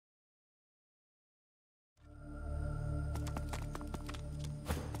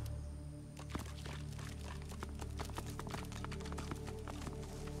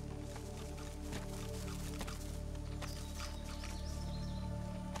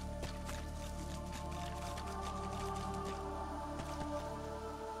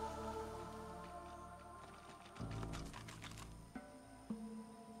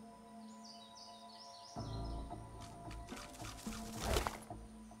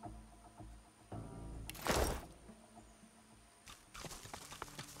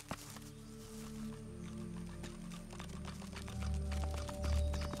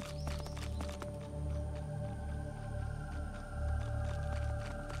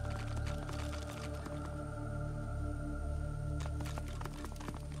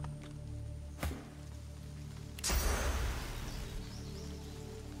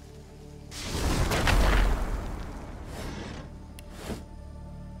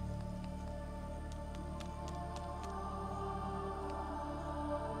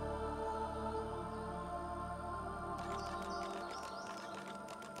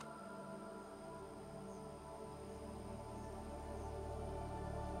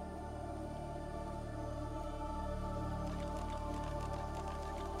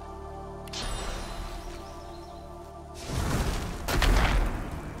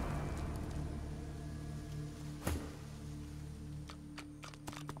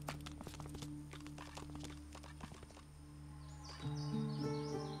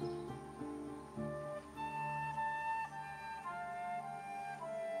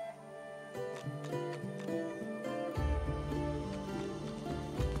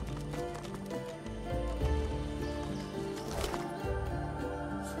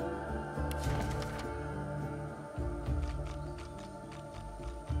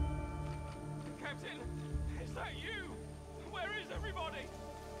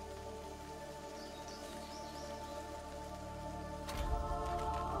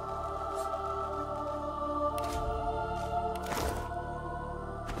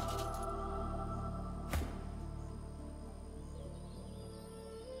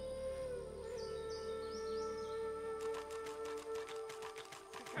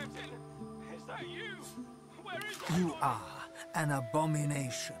that you? Where is You are an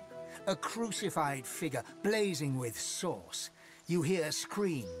abomination. A crucified figure blazing with sauce. You hear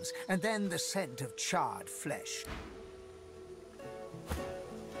screams, and then the scent of charred flesh.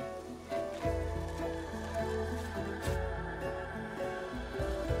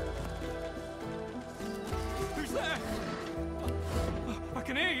 Who's there? I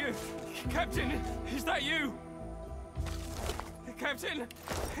can hear you. Captain, is that you? Captain,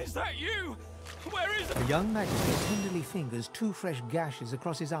 is that you? Where is it? The young magistrate tenderly fingers two fresh gashes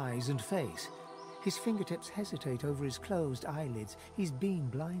across his eyes and face. His fingertips hesitate over his closed eyelids. He's being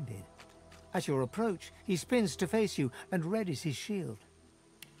blinded. At your approach, he spins to face you and readies his shield.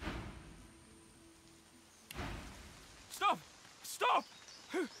 Stop! Stop!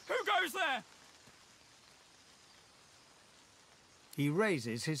 Who goes there? He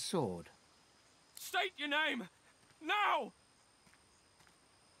raises his sword. State your name! Now!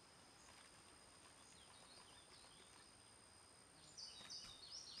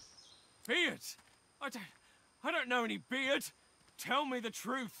 Beard! I don't know any beard. Tell me the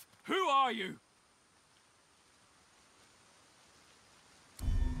truth. Who are you?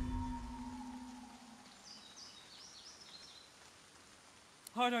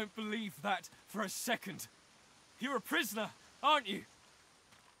 I don't believe that for a second. You're a prisoner, aren't you?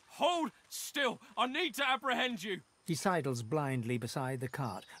 Hold still. I need to apprehend you. He sidles blindly beside the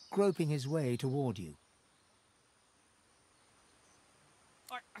cart, groping his way toward you.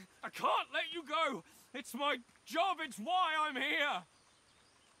 I can't let you go. It's my job. It's why I'm here.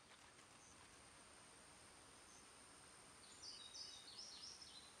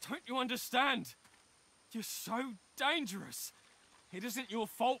 Don't you understand? You're so dangerous. It isn't your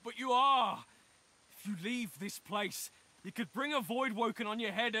fault, but you are. If you leave this place, you could bring a void woken on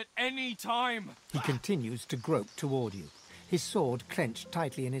your head at any time. He continues to grope toward you, his sword clenched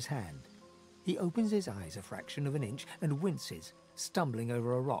tightly in his hand. He opens his eyes a fraction of an inch and winces, stumbling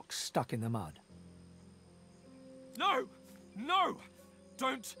over a rock stuck in the mud. No! No!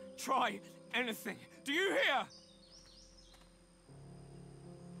 Don't try anything. Do you hear?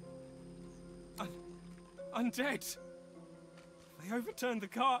 Undead. They overturned the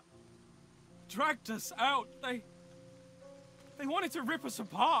cart. Dragged us out. They wanted to rip us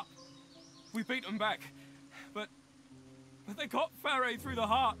apart. We beat them back. But they got Faray through the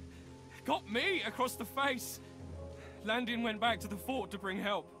heart. Got me across the face. Landon went back to the fort to bring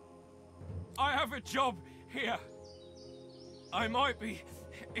help. I have a job here. I might be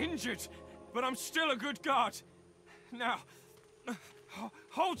injured, but I'm still a good guard. Now,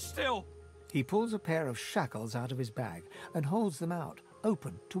 hold still. He pulls a pair of shackles out of his bag and holds them out,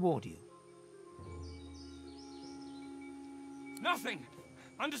 open toward you. Nothing.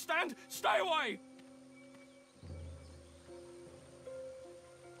 Understand? Stay away.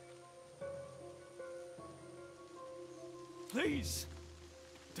 Please,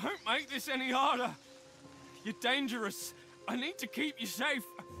 don't make this any harder. You're dangerous. I need to keep you safe.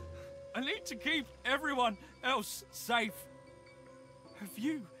 I need to keep everyone else safe. Have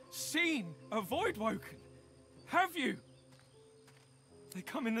you seen a void woken? Have you? They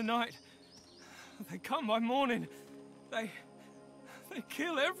come in the night. They come by morning. They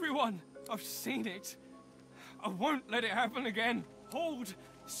kill everyone. I've seen it. I won't let it happen again. Hold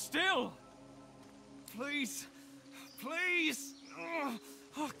still. Please. Please!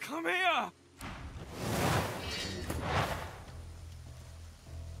 Oh, come here!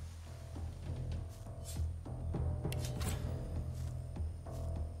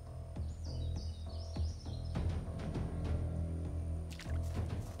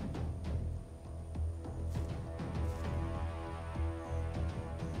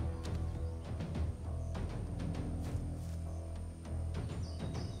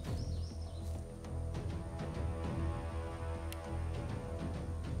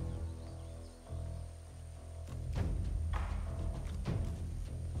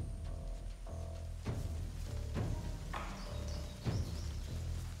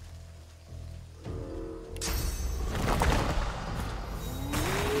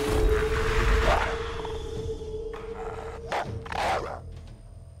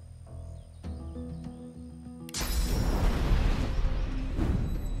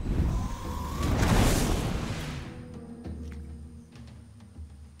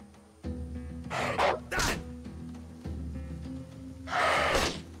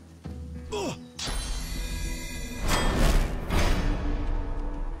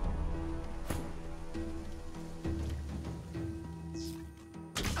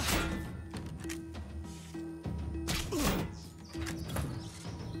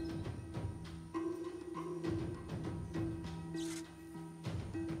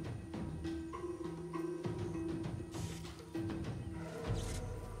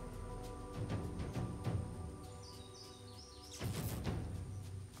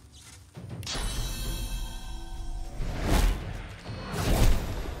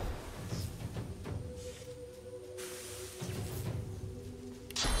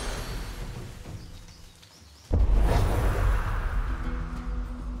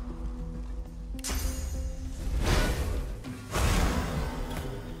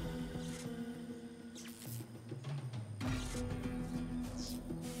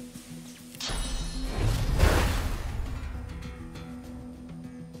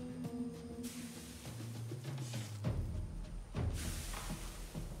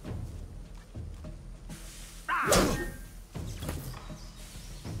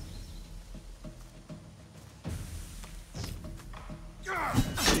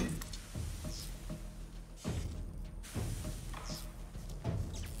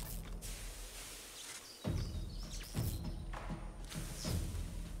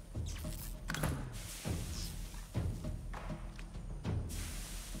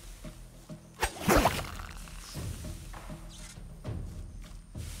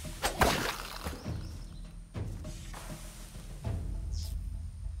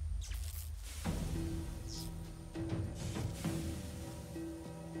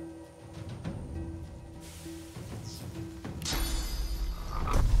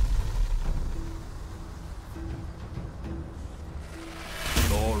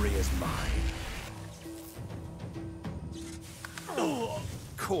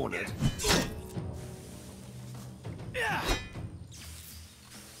 Cornered.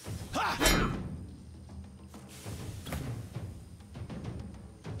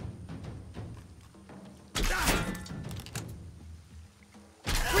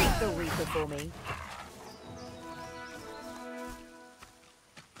 Greet the Reaper for me.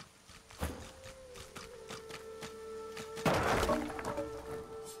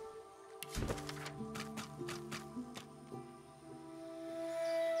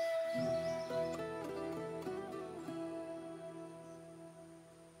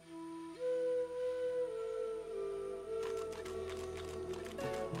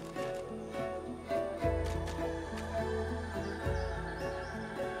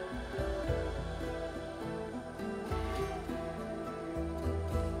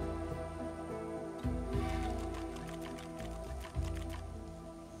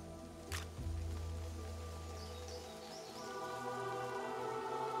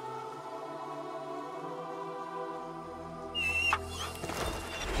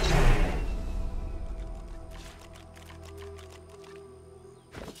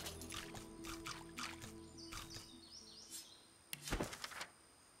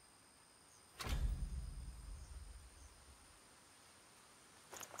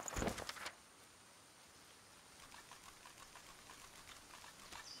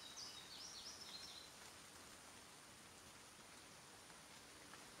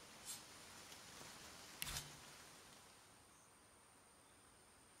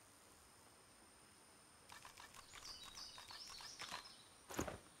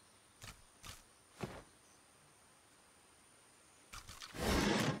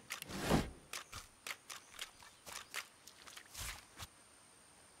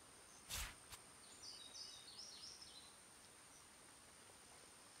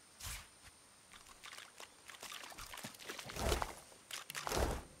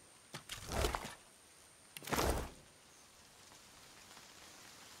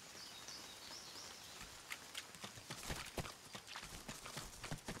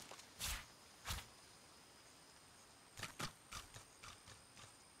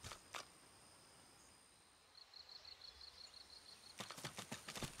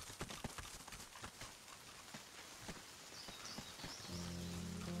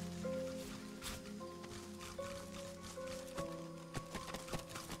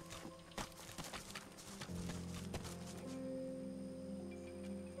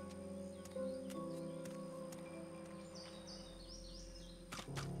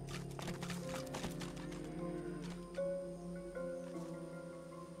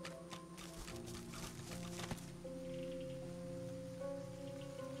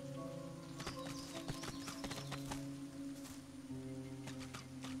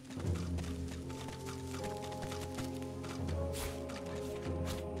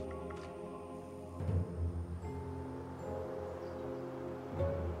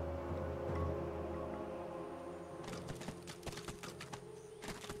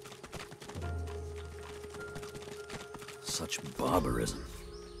 Such barbarism.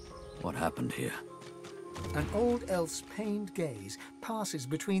 What happened here? An old elf's pained gaze passes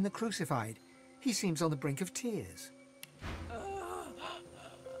between the crucified. He seems on the brink of tears.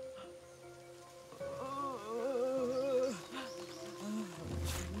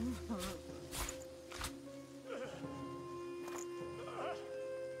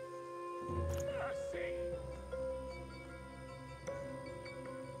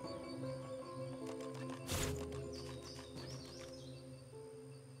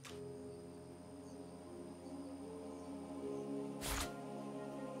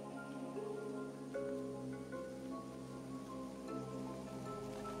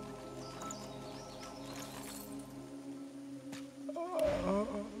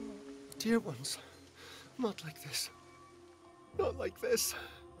 Dear ones, not like this. Not like this.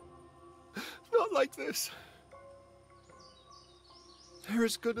 Not like this. They're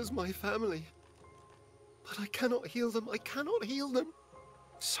as good as my family. But I cannot heal them. I cannot heal them.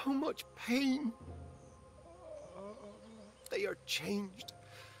 So much pain. They are changed.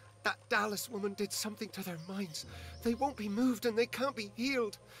 That Dallas woman did something to their minds. They won't be moved and they can't be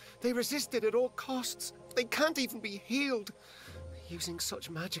healed. They resisted at all costs. They can't even be healed. Using such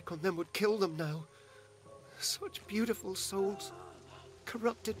magic on them would kill them now. Such beautiful souls,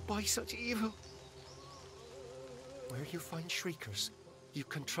 corrupted by such evil. Where you find Shriekers, you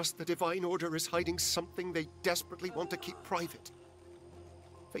can trust the Divine Order is hiding something they desperately want to keep private.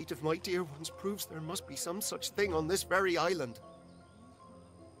 Fate of my dear ones proves there must be some such thing on this very island.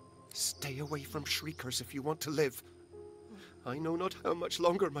 Stay away from Shriekers if you want to live. I know not how much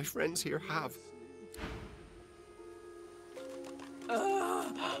longer my friends here have.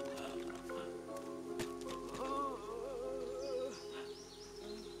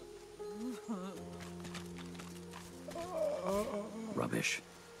 Rubbish.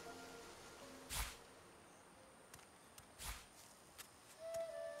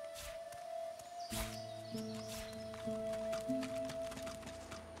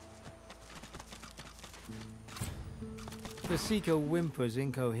 The Seeker whimpers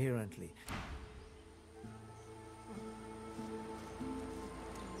incoherently.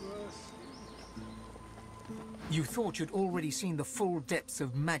 You thought you'd already seen the full depths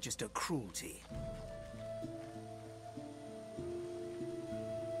of Magister cruelty.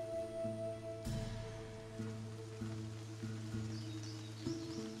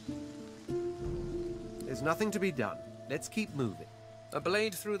 There's nothing to be done. Let's keep moving. A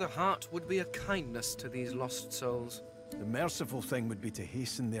blade through the heart would be a kindness to these lost souls. The merciful thing would be to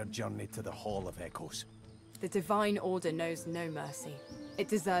hasten their journey to the Hall of Echoes. The Divine Order knows no mercy. It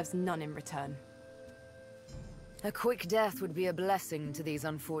deserves none in return. A quick death would be a blessing to these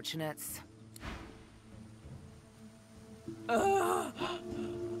unfortunates.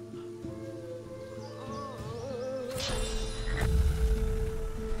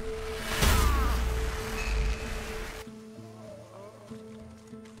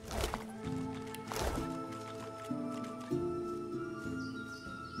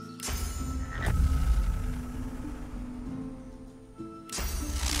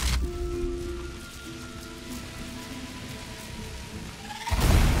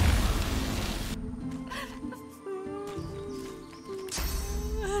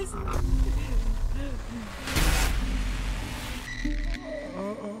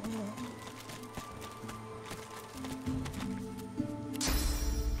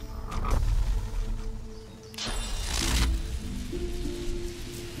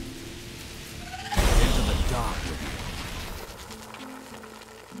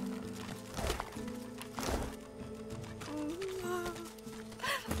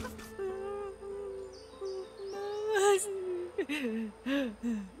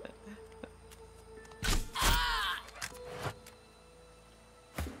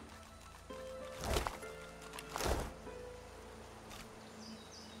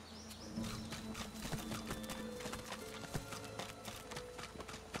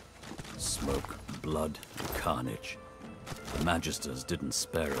 Smoke, blood, carnage. The Magisters didn't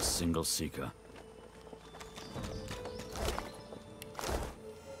spare a single Seeker.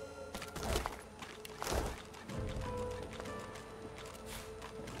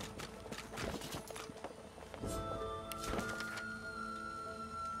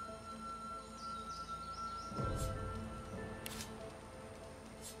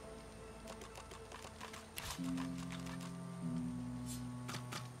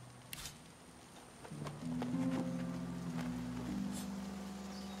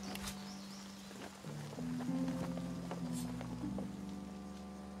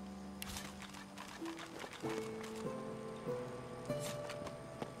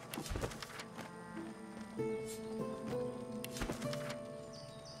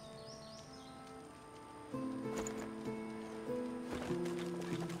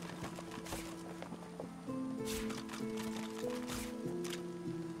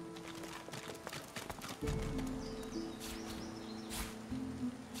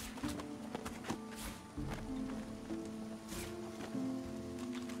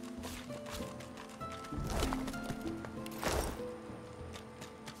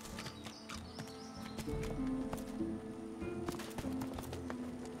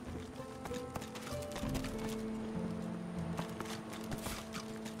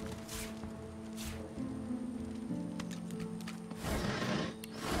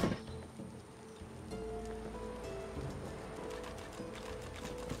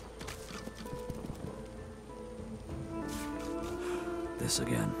 This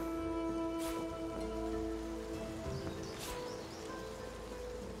again.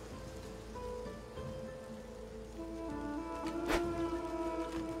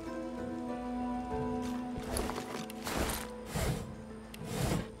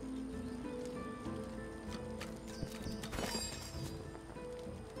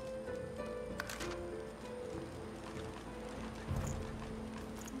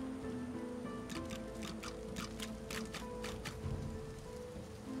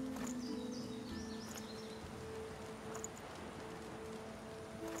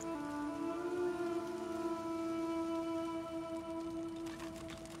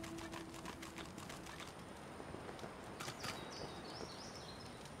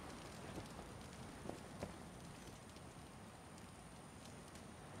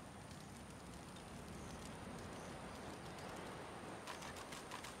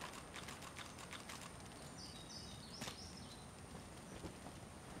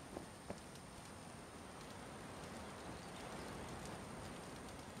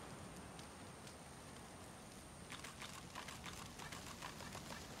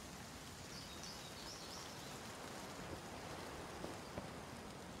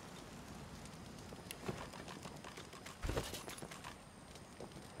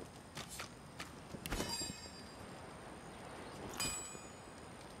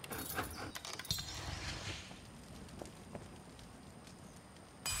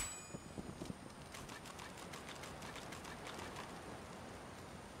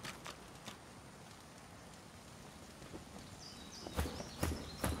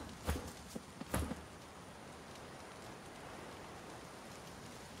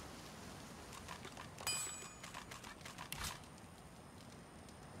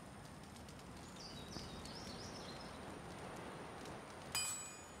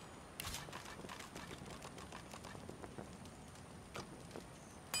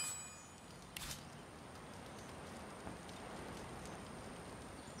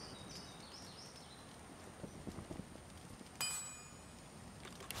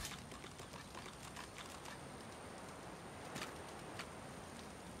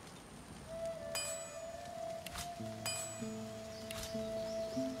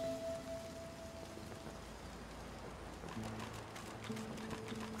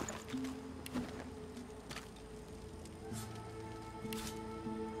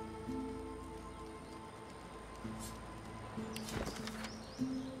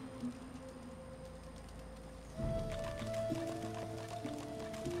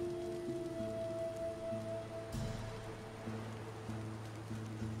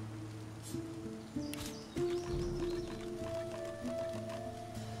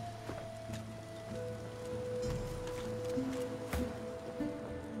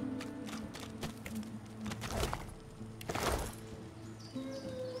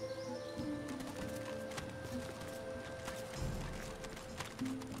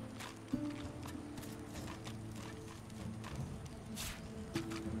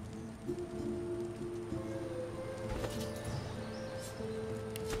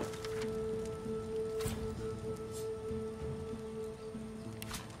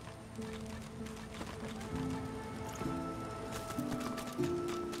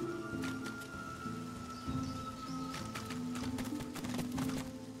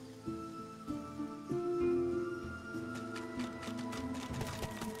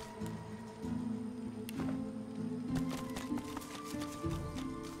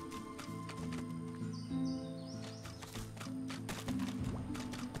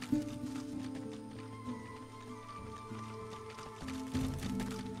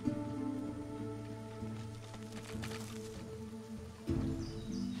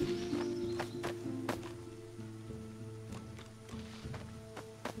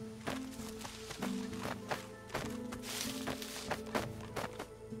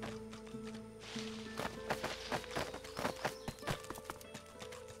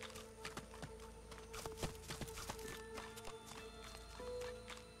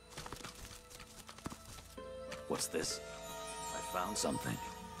 What's this? I found something.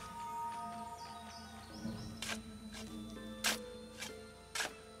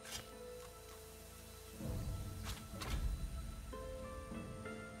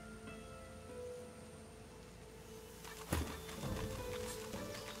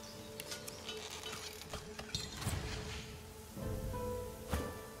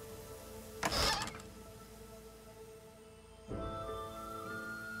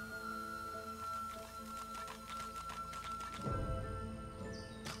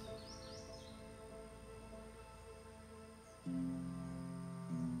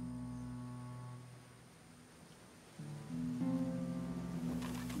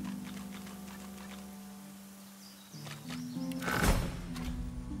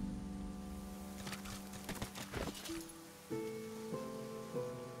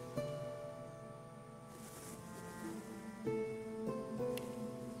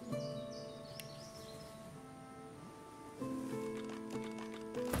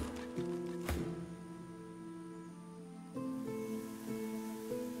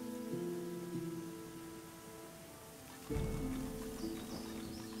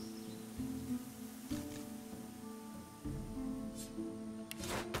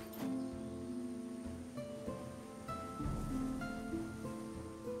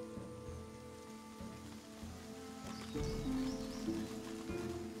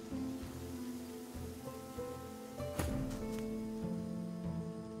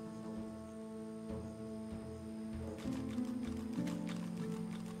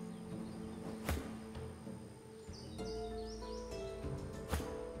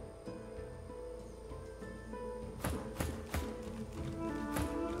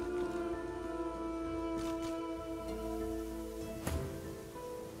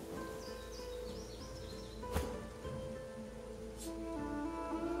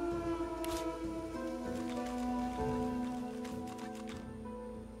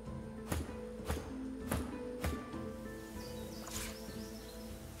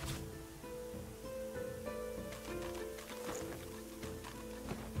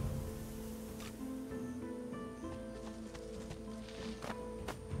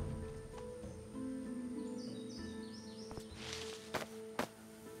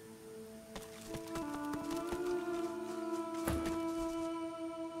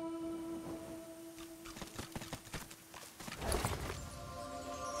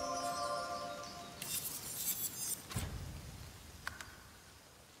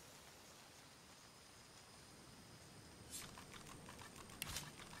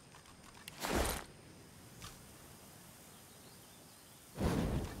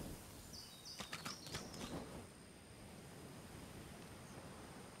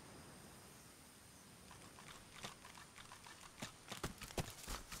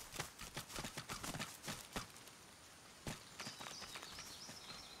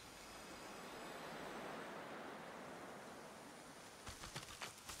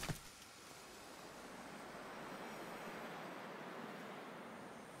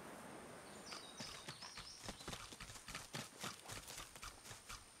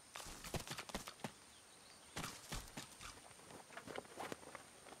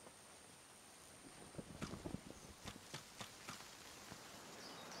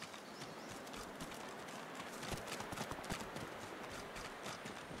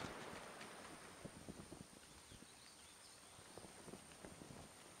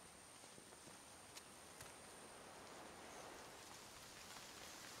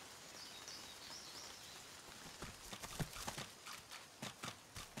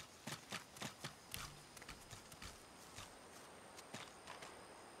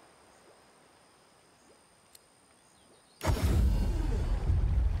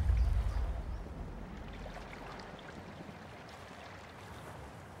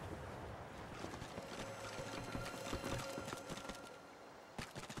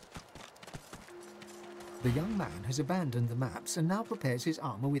 The young man has abandoned the maps and now prepares his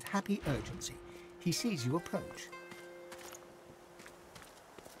armor with happy urgency. He sees you approach.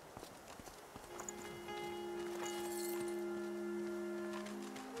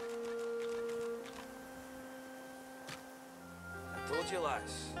 I told you,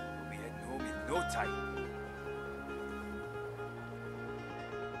 lass, we'll be heading home in no time.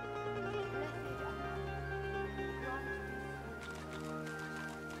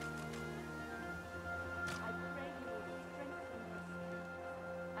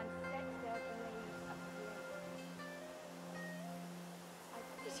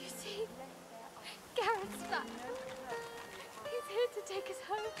 Did you see? Garrett's back. He's here to take us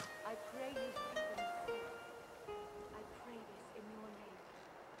home. I pray you keep them safe. I pray this in your name.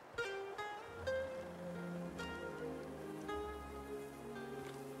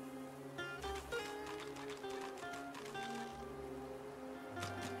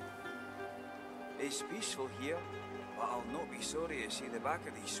 It's peaceful here, but I'll not be sorry to see the back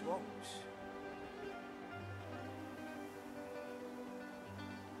of these swamps.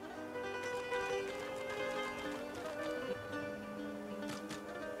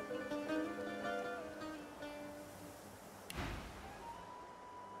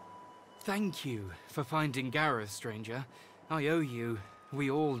 Thank you for finding Gareth, stranger. I owe you. We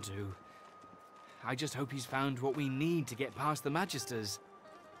all do. I just hope he's found what we need to get past the Magisters.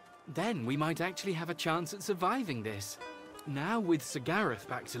 Then we might actually have a chance at surviving this. Now with Sir Gareth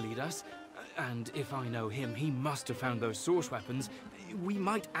back to lead us, and if I know him, he must have found those source weapons, we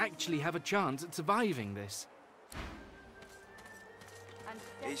might actually have a chance at surviving this.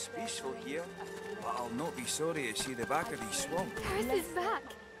 It's peaceful here, but I'll not be sorry to see the back of these swamps. Gareth is back.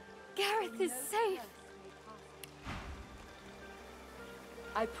 Gareth is safe.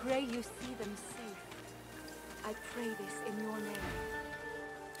 I pray you see them safe. I pray this in your name.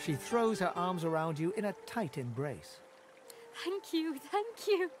 She throws her arms around you in a tight embrace. Thank you, thank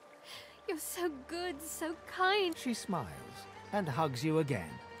you. You're so good, so kind. She smiles and hugs you again.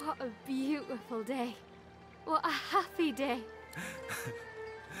 What a beautiful day. What a happy day.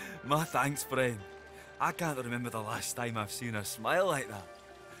 My thanks, friend. I can't remember the last time I've seen her smile like that.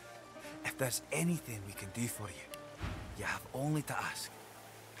 If there's anything we can do for you, you have only to ask.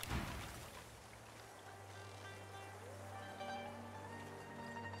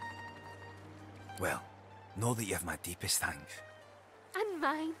 Well, know that you have my deepest thanks. And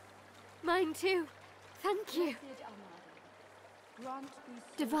mine. Mine too. Thank you.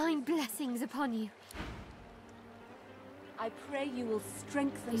 Divine blessings upon you. I pray you will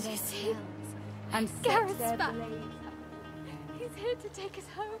strengthen Did their you see? skills and set Gareth's their back. blades. He's here to take us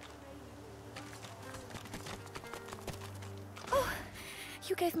home. Oh,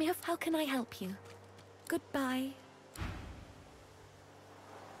 you gave me how can I help you? Goodbye.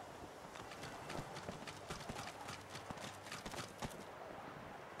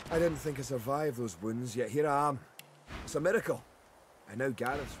 I didn't think I survived those wounds, yet here I am. It's a miracle. And now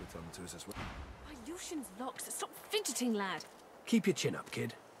Gareth's returned to us as well. My Lucian's locked. Stop fidgeting, lad. Keep your chin up,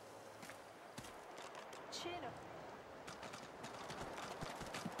 kid. Chin up.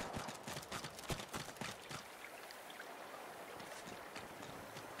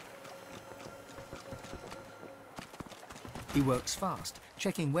 He works fast,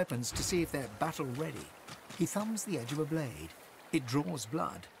 checking weapons to see if they're battle-ready. He thumbs the edge of a blade. It draws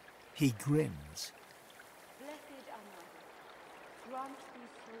blood. He grins. Blessed Armour, grant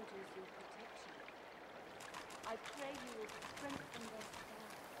these soldiers your protection. I pray you will strengthen their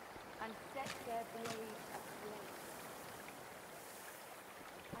stand and set their blades ablaze.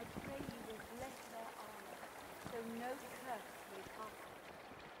 I pray you will bless their armor, so no curse may pass them.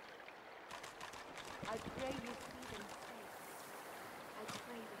 I pray you see them safe. I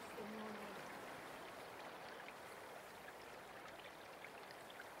pray this in your name.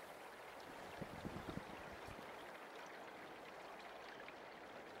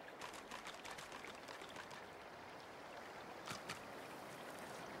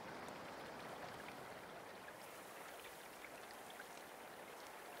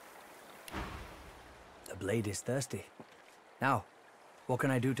 The blade is thirsty. Now, what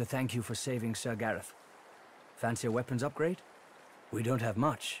can I do to thank you for saving Sir Gareth? Fancy a weapons upgrade? We don't have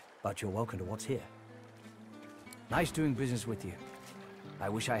much, but you're welcome to what's here. Nice doing business with you. I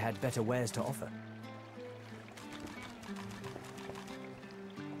wish I had better wares to offer.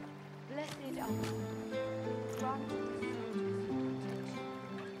 Blessed Armour, grant these soldiers your protection.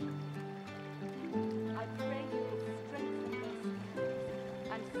 I pray you will strengthen their skills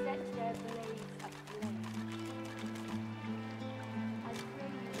and set their blades ablaze. I pray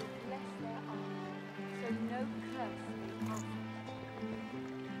you will bless their armor, so no curse may pass them.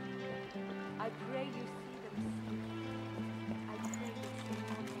 I pray you see them safe. I pray this in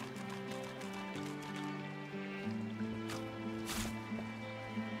your name.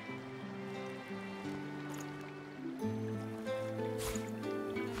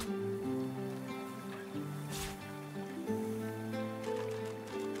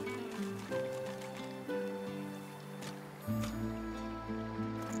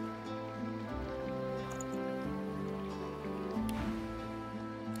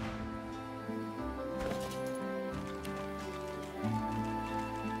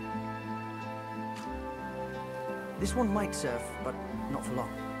 This one might serve, but not for long.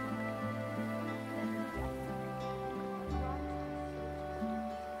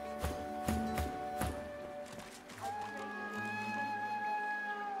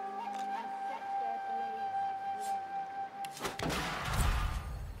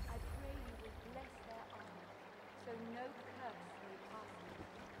 So no curse may pass them.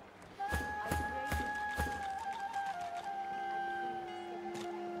 I pray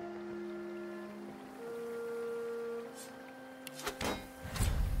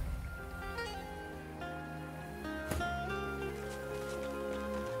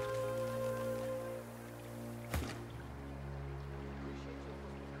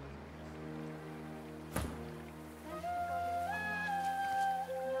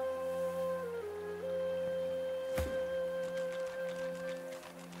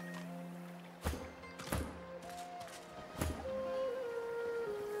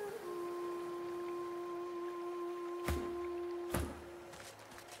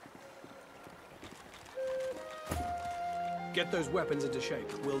Get those weapons into shape.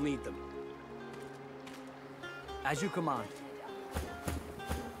 We'll need them. As you command.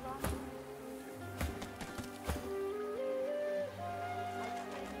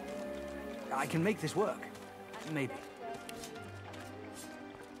 I can make this work. Maybe.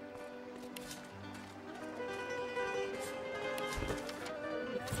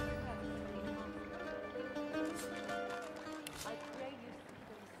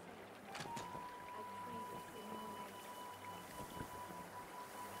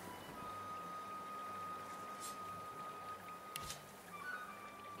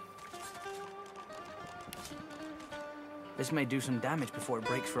 This may do some damage before it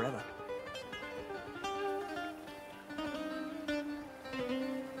breaks forever.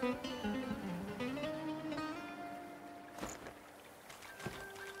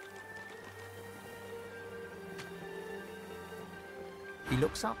 He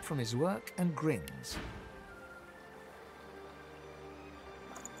looks up from his work and grins.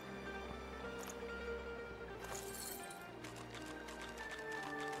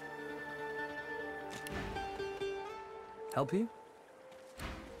 Help you?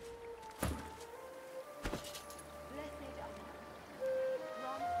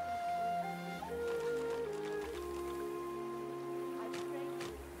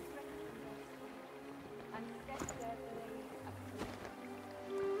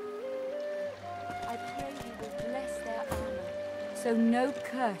 I pray you will bless their armor, so no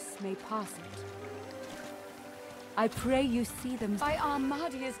curse may pass it. I pray you see them by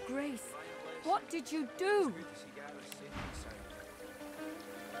Armadia's grace. What did you do?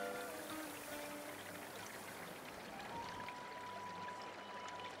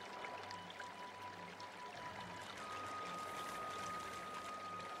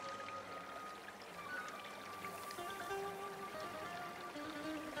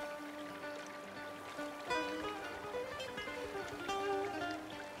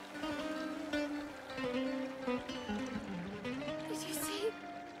 Did you see?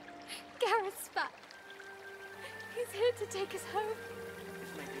 Gareth's back. He's here to take us home.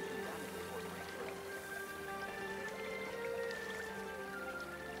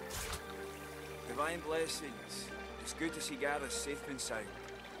 Divine blessings. It's good to see Gareth safe and sound.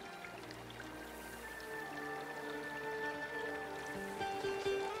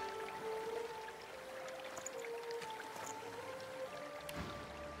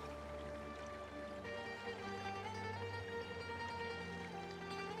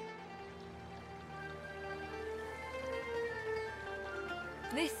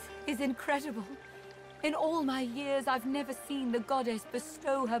 This is incredible. In all my years, I've never seen the goddess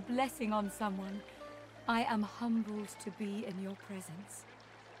bestow her blessing on someone. I am humbled to be in your presence.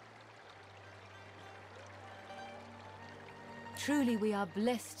 Truly, we are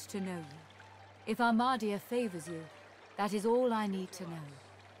blessed to know you. If Armadia favors you, that is all I need to know.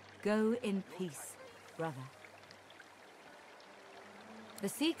 Go in peace, brother. The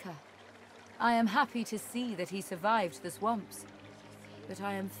Seeker. I am happy to see that he survived the swamps, but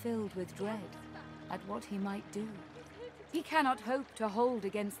I am filled with dread at what he might do. He cannot hope to hold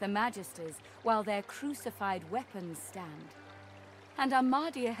against the Magisters while their crucified weapons stand. And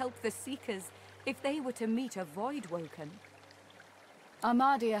Armadia helped the Seekers if they were to meet a Voidwoken.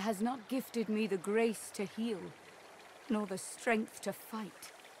 Armadia has not gifted me the grace to heal, nor the strength to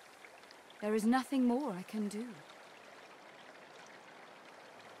fight. There is nothing more I can do.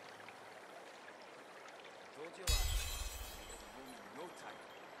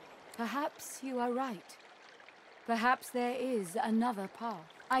 Perhaps you are right. Perhaps there is another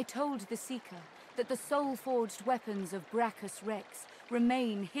path. I told the Seeker that the soul-forged weapons of Brachus Rex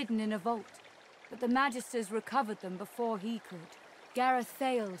remain hidden in a vault, but the Magisters recovered them before he could. Gareth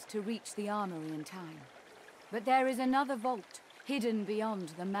failed to reach the armory in time. But there is another vault, hidden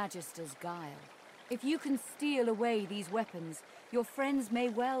beyond the Magister's guile. If you can steal away these weapons, your friends may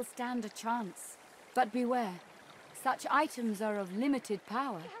well stand a chance. But beware, such items are of limited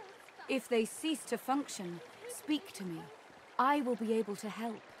power. If they cease to function, speak to me. I will be able to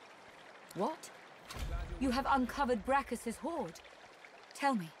help. What? You have uncovered Brachus's hoard.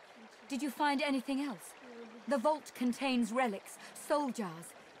 Tell me, did you find anything else? The vault contains relics, soul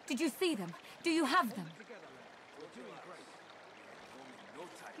jars. Did you see them? Do you have them? Good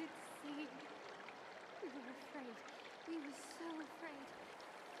to see you. We were afraid. We were so afraid.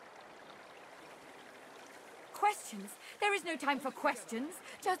 Questions? There is no time for questions.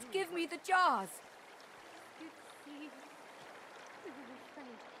 Just give me the jars. Good to see you. We were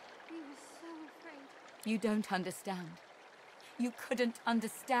afraid. We were so afraid. You don't understand. You couldn't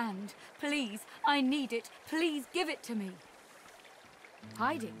understand. Please, I need it. Please give it to me.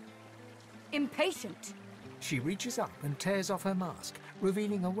 Hiding. Impatient. She reaches up and tears off her mask,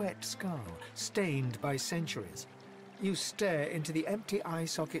 revealing a wet skull, stained by centuries. You stare into the empty eye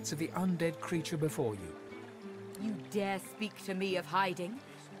sockets of the undead creature before you. You dare speak to me of hiding?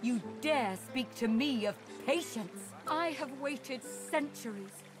 You dare speak to me of patience? I have waited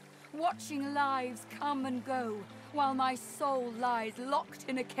centuries, watching lives come and go, while my soul lies locked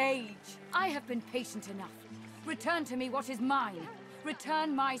in a cage. I have been patient enough. Return to me what is mine.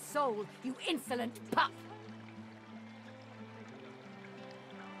 Return my soul, you insolent pup!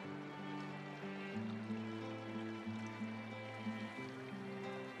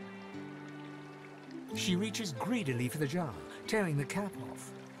 She reaches greedily for the jar, tearing the cap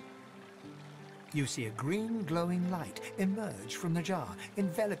off. You see a green glowing light emerge from the jar,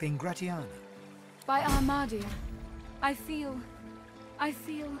 enveloping Gratiana. By Armadia, I feel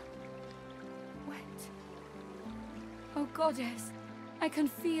wet. Oh, Goddess, I can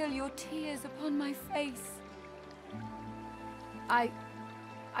feel your tears upon my face. I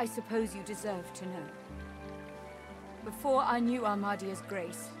suppose you deserve to know. Before I knew Armadia's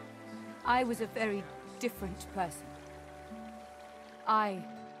grace, I was a very different person. I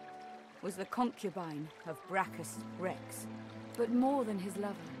was the concubine of Brachus Rex, but more than his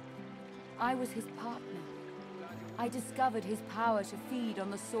lover, I was his partner. I discovered his power to feed on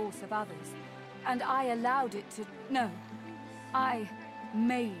the source of others, and I allowed it to... No, I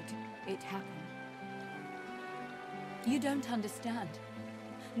made it happen. You don't understand.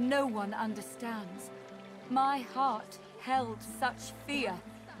 No one understands. My heart held such fear,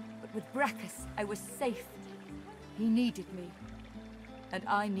 but with Brachus I was safe. He needed me, and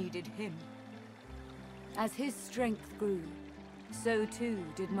I needed him. As his strength grew, so too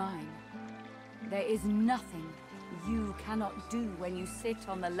did mine. There is nothing you cannot do when you sit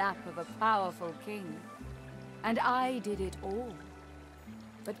on the lap of a powerful king. And I did it all.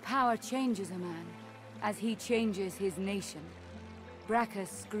 But power changes a man, as he changes his nation.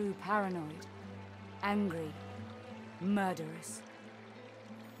 Brachus grew paranoid, angry, murderous.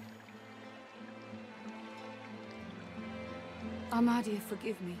 Armadia,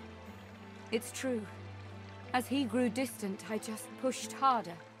 forgive me. It's true. As he grew distant, I just pushed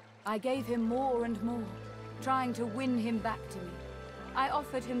harder. I gave him more and more, trying to win him back to me. I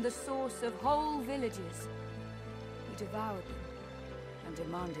offered him the source of whole villages. He devoured them and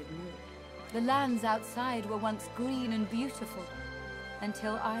demanded more. The lands outside were once green and beautiful,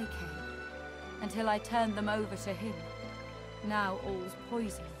 until I came. Until I turned them over to him. Now all's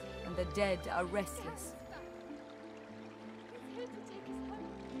poison, and the dead are restless.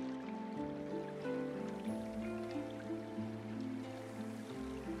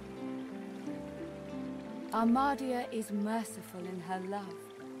 Armadia is merciful in her love.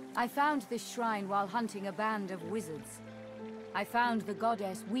 I found this shrine while hunting a band of wizards. I found the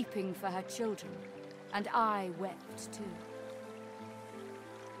goddess weeping for her children, and I wept too.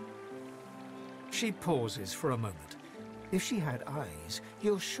 She pauses for a moment. If she had eyes,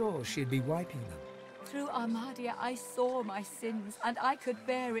 you're sure she'd be wiping them. Through Armadia, I saw my sins, and I could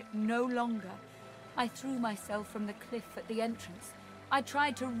bear it no longer. I threw myself from the cliff at the entrance. I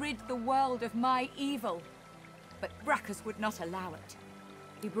tried to rid the world of my evil. But Brachus would not allow it.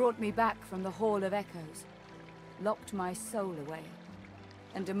 He brought me back from the Hall of Echoes, locked my soul away,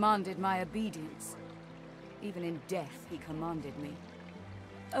 and demanded my obedience. Even in death, he commanded me.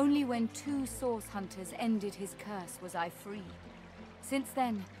 Only when 2 source hunters ended his curse was I free. Since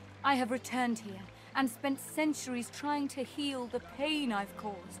then, I have returned here and spent centuries trying to heal the pain I've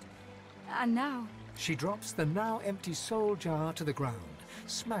caused. And now... She drops the now empty soul jar to the ground,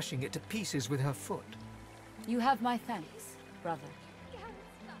 smashing it to pieces with her foot. You have my thanks, brother.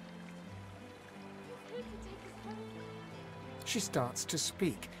 She starts to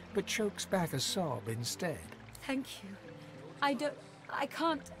speak, but chokes back a sob instead. Thank you. I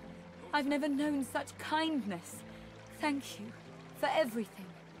can't... I've never known such kindness. Thank you for everything.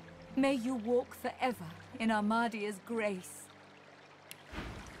 May you walk forever in Armadia's grace.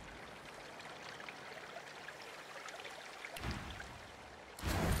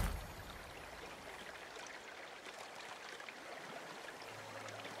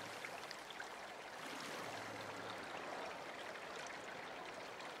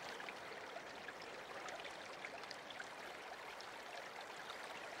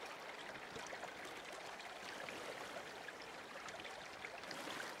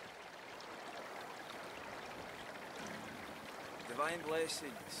 Divine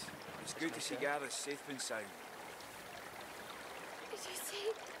blessings. It's good to see Gareth safe and sound. Did you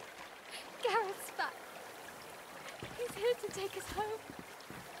see? Gareth's back. He's here to take us home.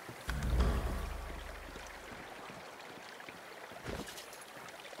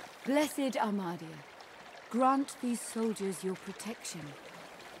 Blessed Armadia, grant these soldiers your protection.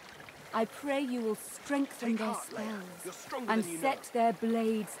 I pray you will strengthen their spells and set their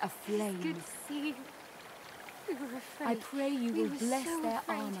blades aflame. Good to see you. We were afraid. I pray you We will were bless so their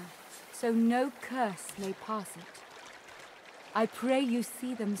afraid. armor, so no curse may pass it. I pray you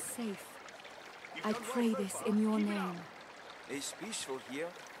see them safe. I pray this in your name. It's peaceful here,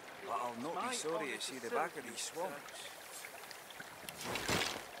 but I'll not be sorry to see the back of these swamps.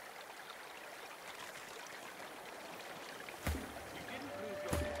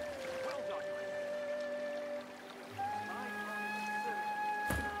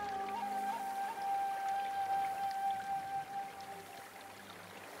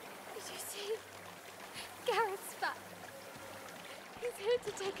 Did you see? Gareth's back. He's here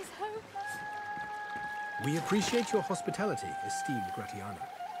to take us home. We appreciate your hospitality, esteemed Gratiana.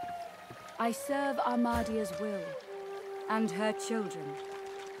 I serve Armadia's will, and her children.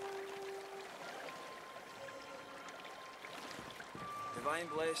 Divine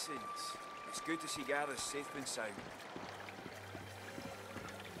blessings. It's good to see Gareth safe and sound.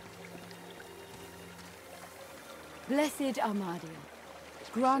 Blessed Armadia,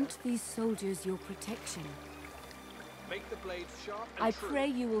 grant these soldiers your protection. Make the blades sharp and I true. pray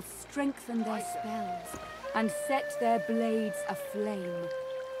you will strengthen their spells and set their blades aflame.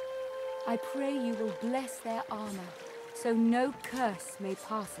 I pray you will bless their armor, so no curse may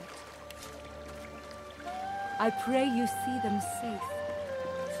pass it. I pray you see them safe.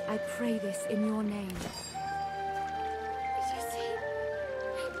 I pray this in your name. Did you see?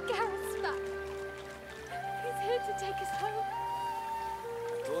 Gareth's back. He's here to take us home.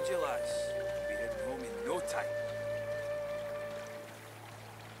 I told you, lass, we'll be heading home in no time.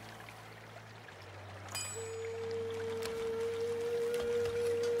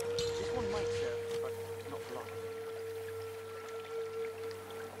 This one might serve, but not for long.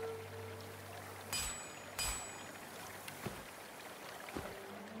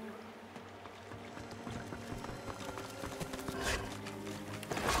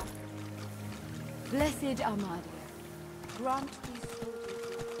 Blessed Armadia, grant these soldiers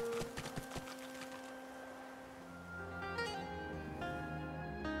your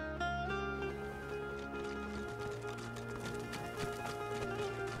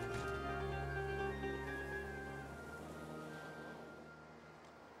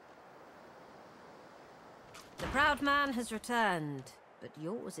The proud man has returned, but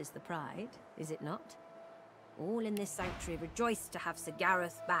yours is the pride, is it not? All in this sanctuary rejoice to have Sir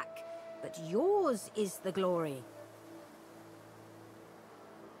Gareth back, but yours is the glory.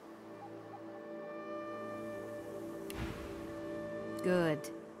 Good.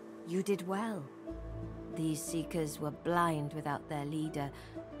 You did well. These seekers were blind without their leader,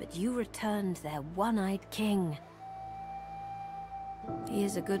 but you returned their one-eyed king. He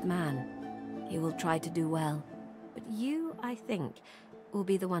is a good man. He will try to do well. But you, I think, will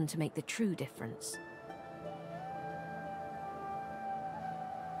be the one to make the true difference.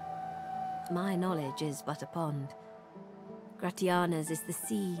 My knowledge is but a pond. Gratiana's is the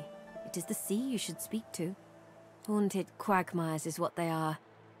sea. It is the sea you should speak to. Haunted quagmires is what they are,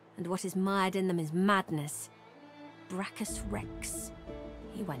 and what is mired in them is madness. Brachus Rex.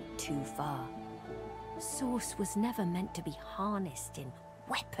 He went too far. Source was never meant to be harnessed in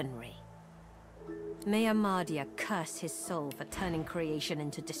weaponry. May Armadia curse his soul for turning creation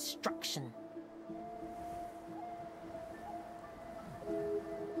into destruction.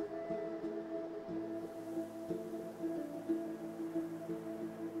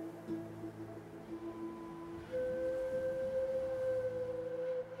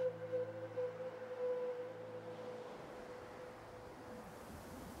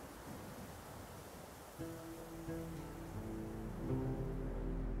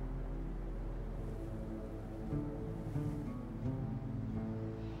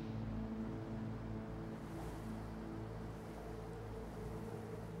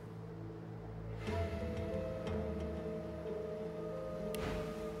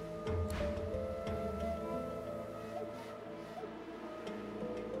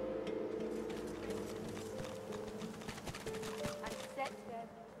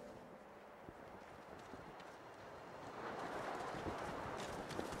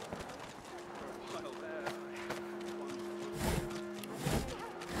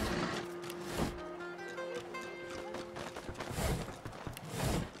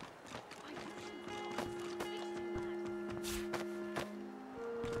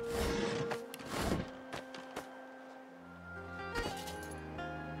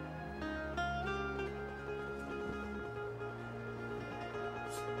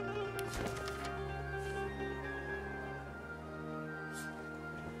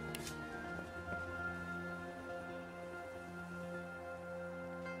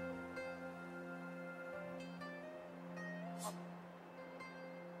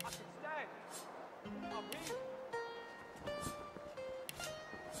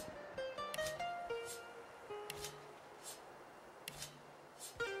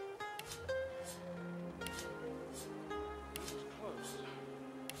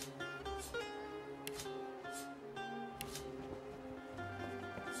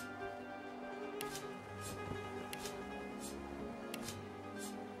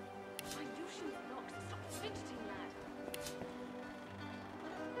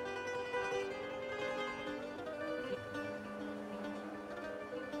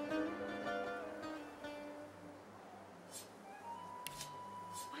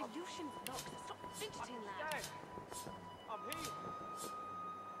 Lucian's locked. Stop fidgeting, lad. I'm here.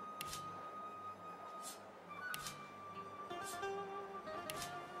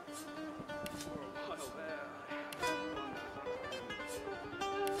 For a while there,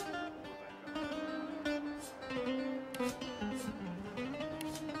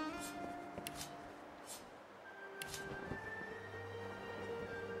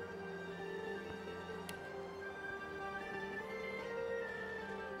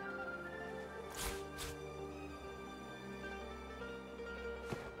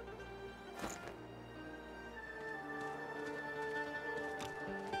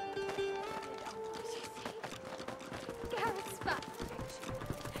 Gareth's back.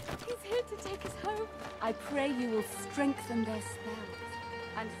 He's here to take us home. I pray you will strengthen their spells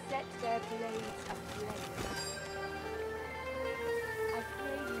and set their blades aflame. I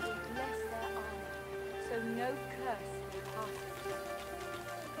pray you will bless their armor, so no curse may pass them.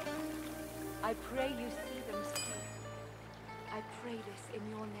 I pray you see them safe. I pray this in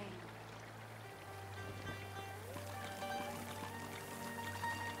your name.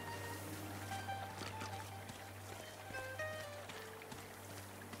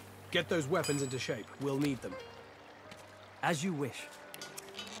 get those weapons into shape. We'll need them. As you wish.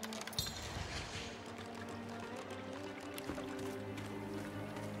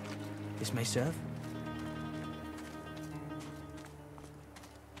 This may serve.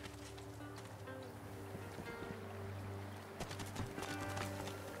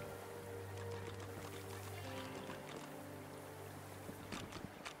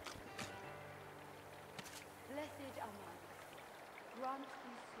 Blessed Armour, grant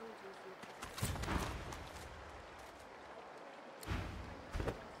these soldiers your protection.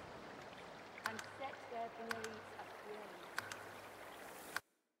 And set their blades aflame.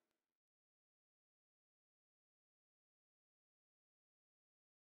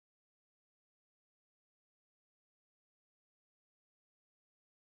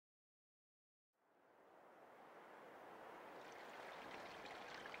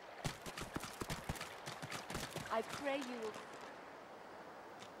 I pray you will...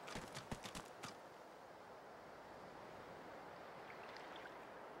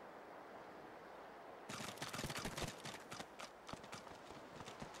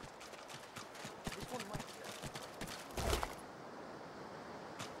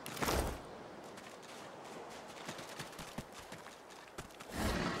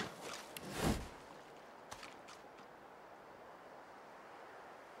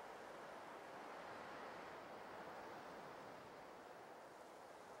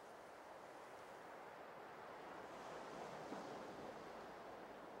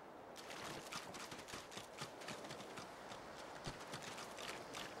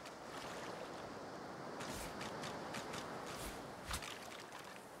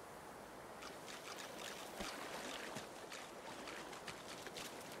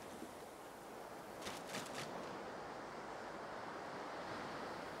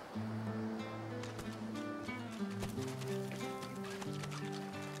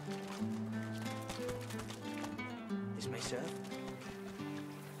 This may serve.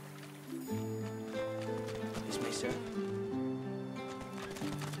 This may serve.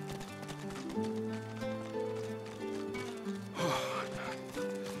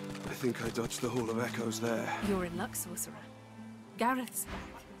 I think I dodged the Hall of Echoes there. You're in luck, sorcerer. Gareth's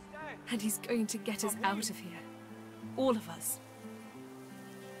back, and he's going to get us out of here. All of us.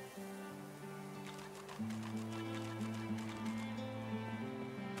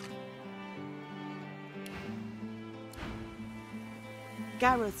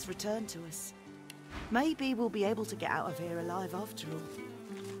 Gareth's returned to us. Maybe we'll be able to get out of here alive after all.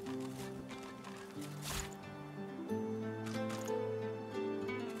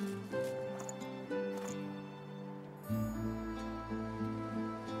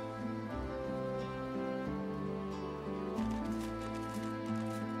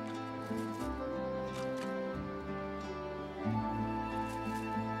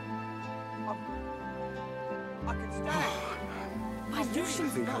 I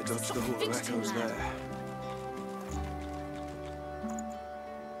think I dodged the Hall of Echoes there.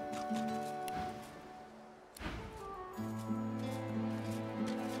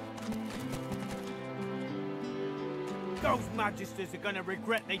 Those magisters are gonna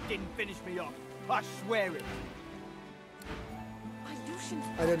regret they didn't finish me off. I swear it.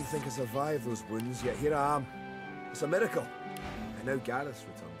 I didn't think I survived those wounds, yet here I am. It's a miracle. And now Gareth's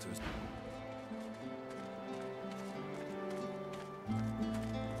returned to us.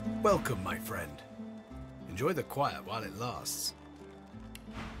 Welcome, my friend. Enjoy the quiet while it lasts.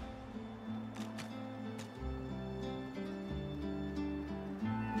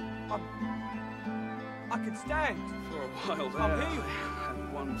 I can stand. For a while there, I'm here. I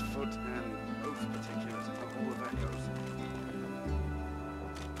had 1 foot and both particulars in the Hall of Echoes.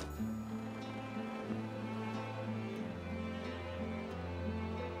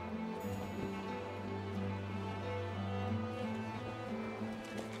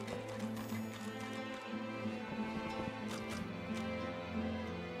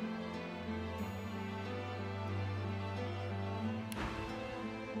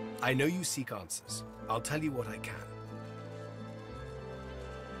 I know you seek answers. I'll tell you what I can.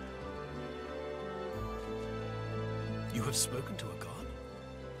 You have spoken to a god?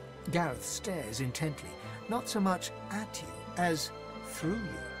 Gareth stares intently, not so much at you as through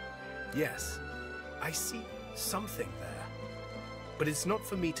you. Yes, I see something there. But it's not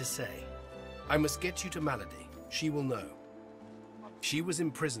for me to say. I must get you to Malady. She will know. She was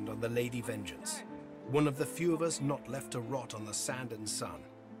imprisoned on the Lady Vengeance, one of the few of us not left to rot on the sand and sun.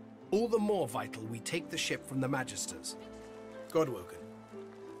 All the more vital we take the ship from the Magisters. Godwoken.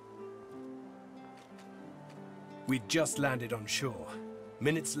 We'd just landed on shore.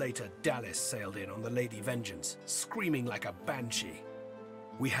 Minutes later, Dallas sailed in on the Lady Vengeance, screaming like a banshee.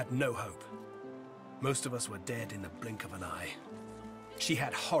 We had no hope. Most of us were dead in the blink of an eye. She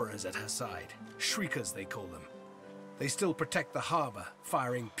had horrors at her side, shriekers they call them. They still protect the harbor,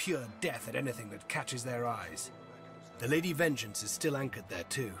 firing pure death at anything that catches their eyes. The Lady Vengeance is still anchored there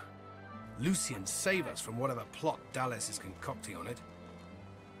too. Lucian, save us from whatever plot Dallas is concocting on it.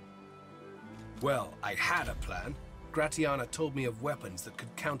 Well, I had a plan. Gratiana told me of weapons that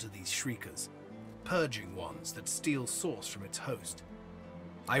could counter these shriekers. Purging ones that steal source from its host.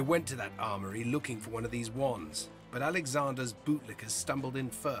 I went to that armory looking for one of these wands, but Alexander's bootlickers stumbled in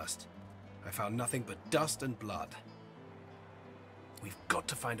first. I found nothing but dust and blood. We've got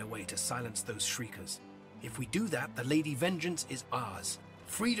to find a way to silence those shriekers. If we do that, the Lady Vengeance is ours.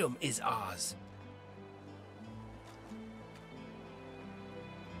 Freedom is ours.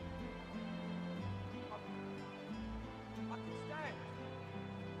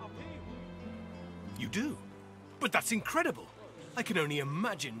 You do? But that's incredible! I can only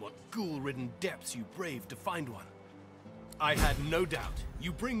imagine what ghoul-ridden depths you braved to find one. I had no doubt.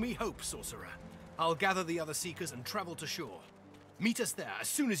 You bring me hope, sorcerer. I'll gather the other seekers and travel to shore. Meet us there as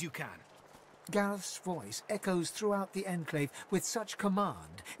soon as you can. Gareth's voice echoes throughout the enclave with such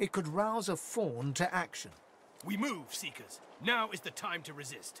command it could rouse a fawn to action. We move, Seekers. Now is the time to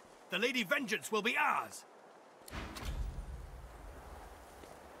resist. The Lady Vengeance will be ours!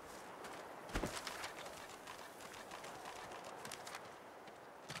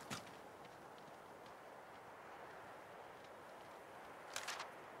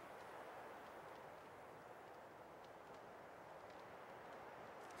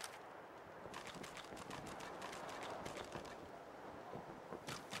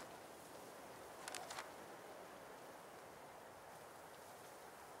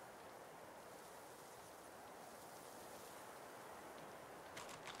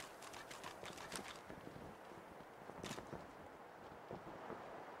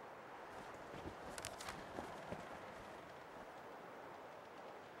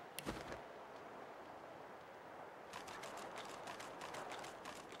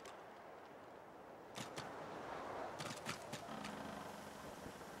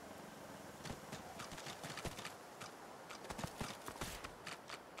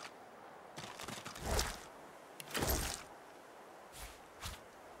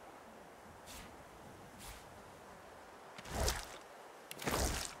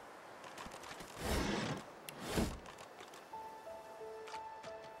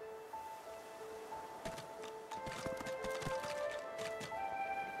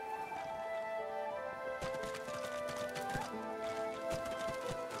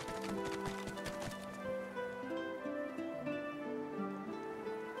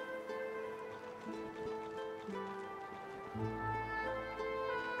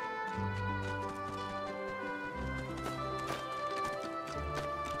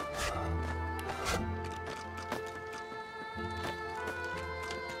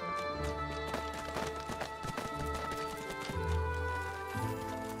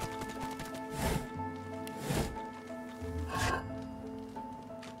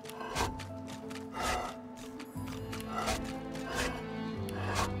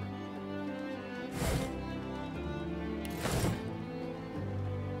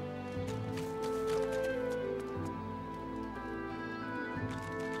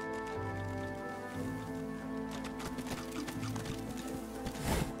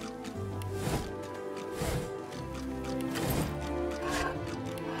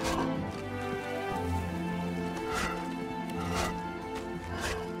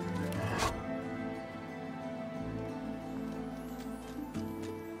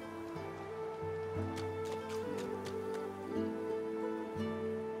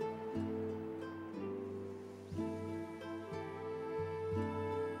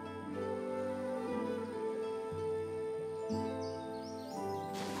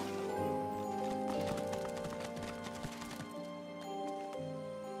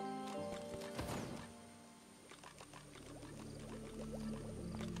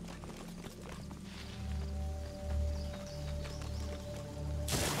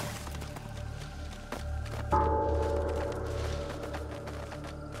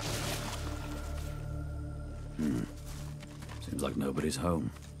 Nobody's home.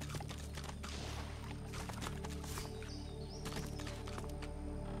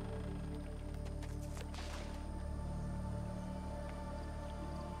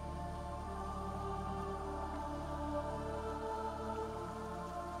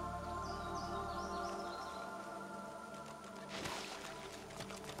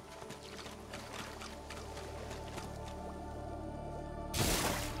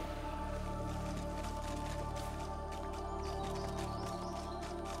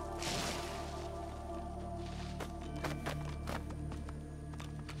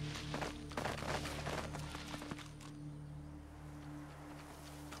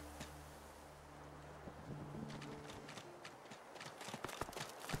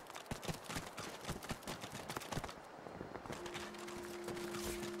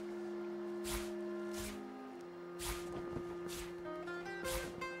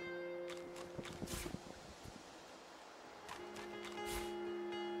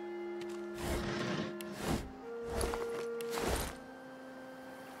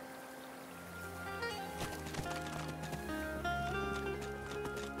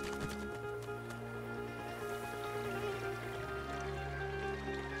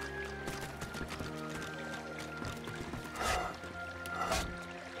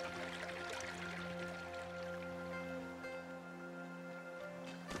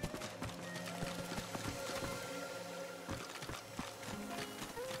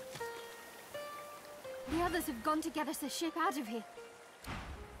 The others have gone to get us a ship out of here.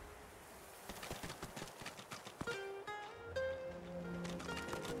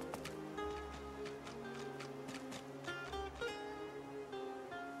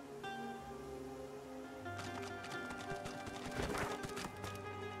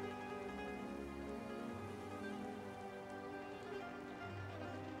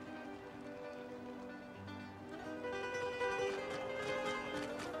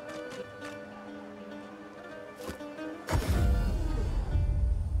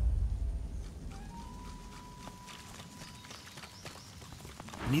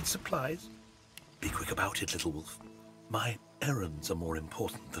 Need supplies? Be quick about it, little wolf. My errands are more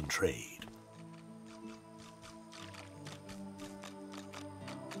important than trade.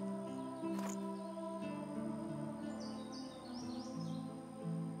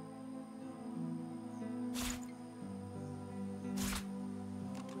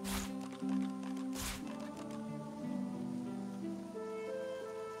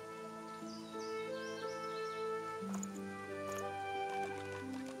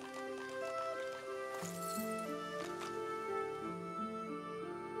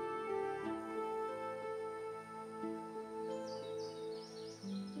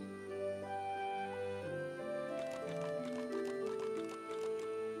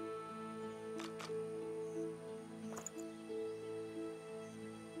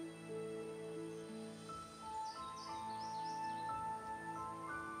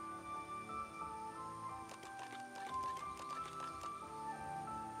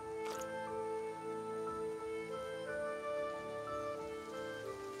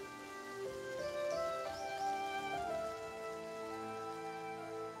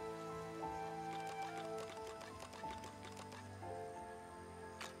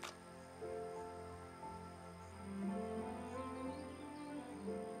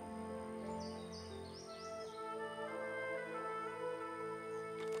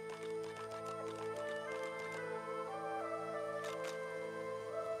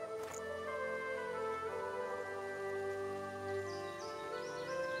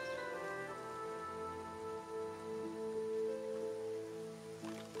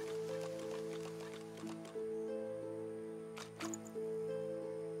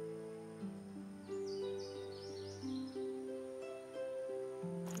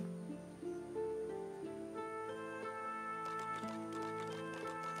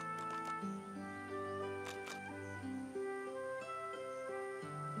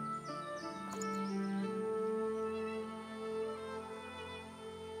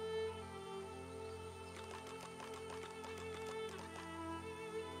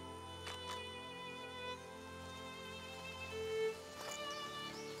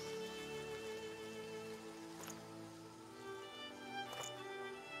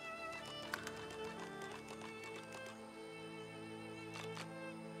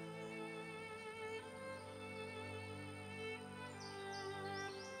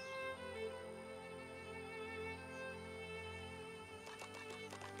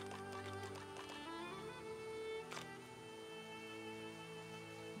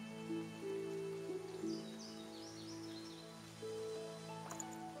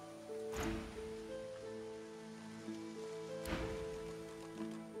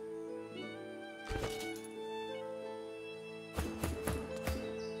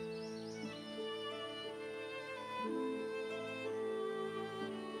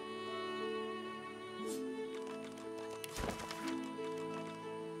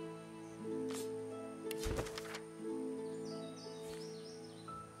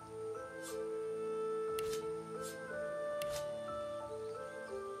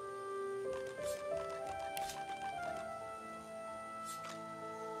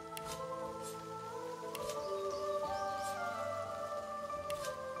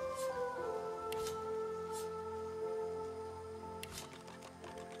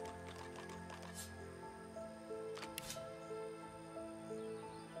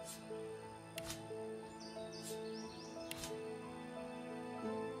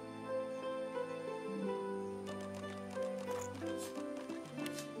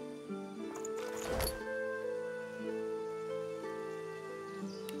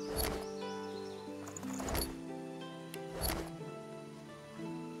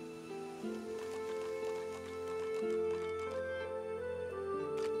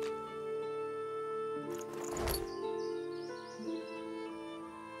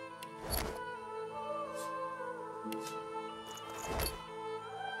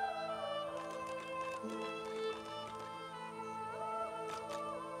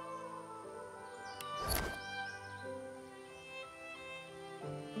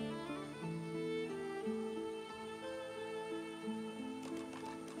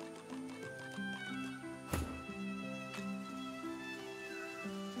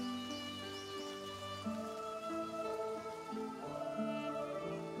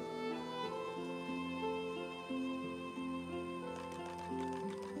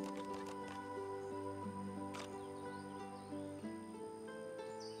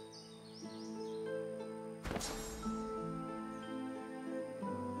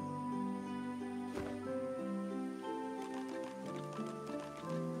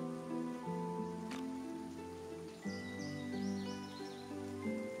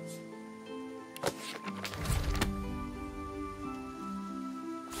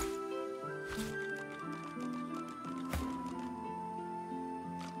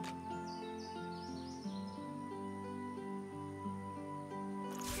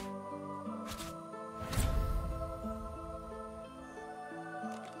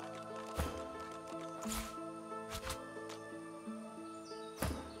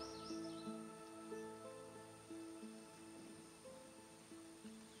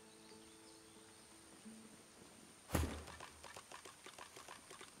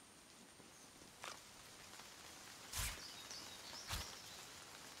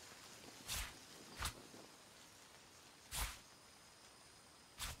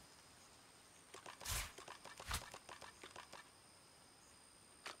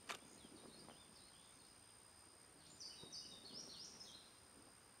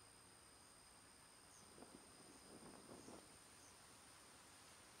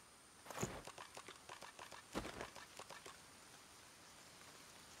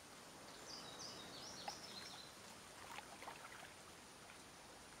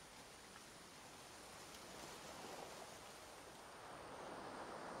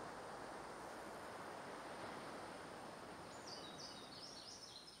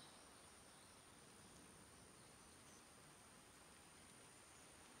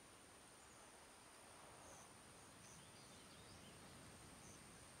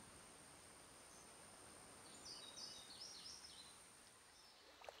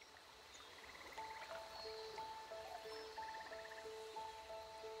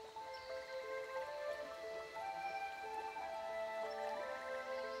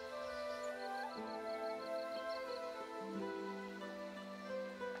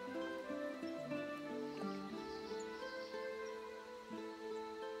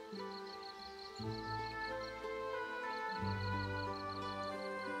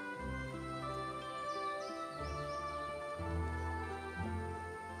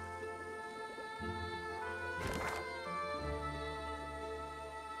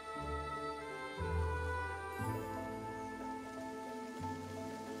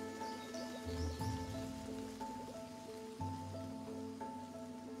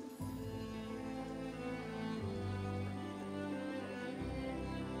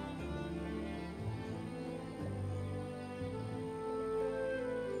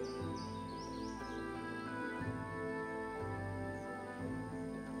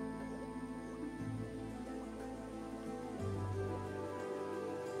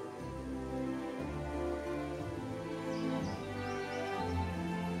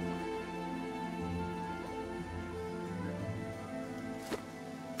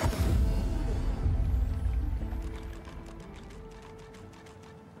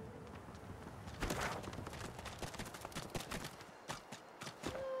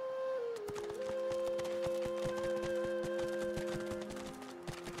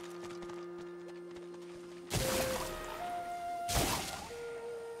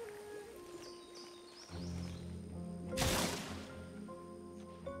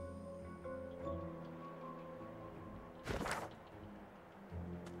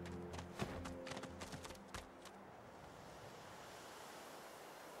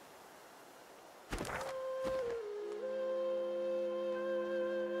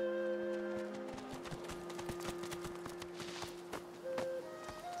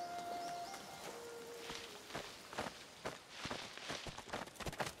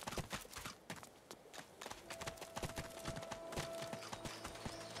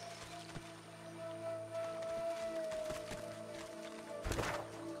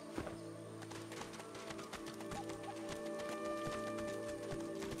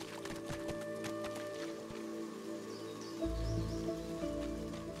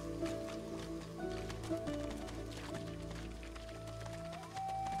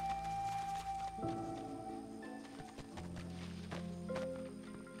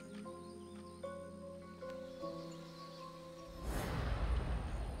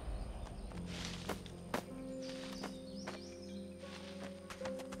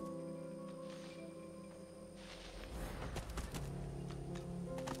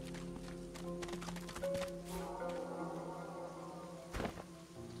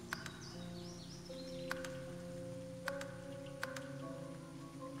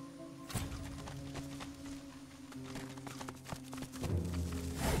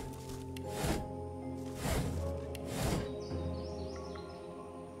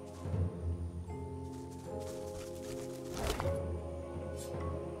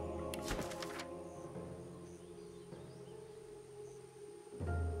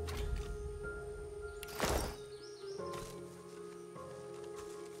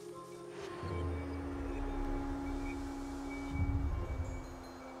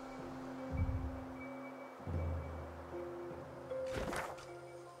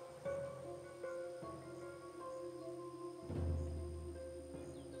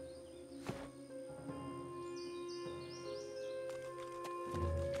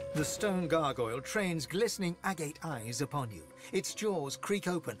 The stone gargoyle trains glistening agate eyes upon you. Its jaws creak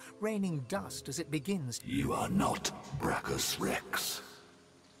open, raining dust as it begins. You are not Brachus Rex.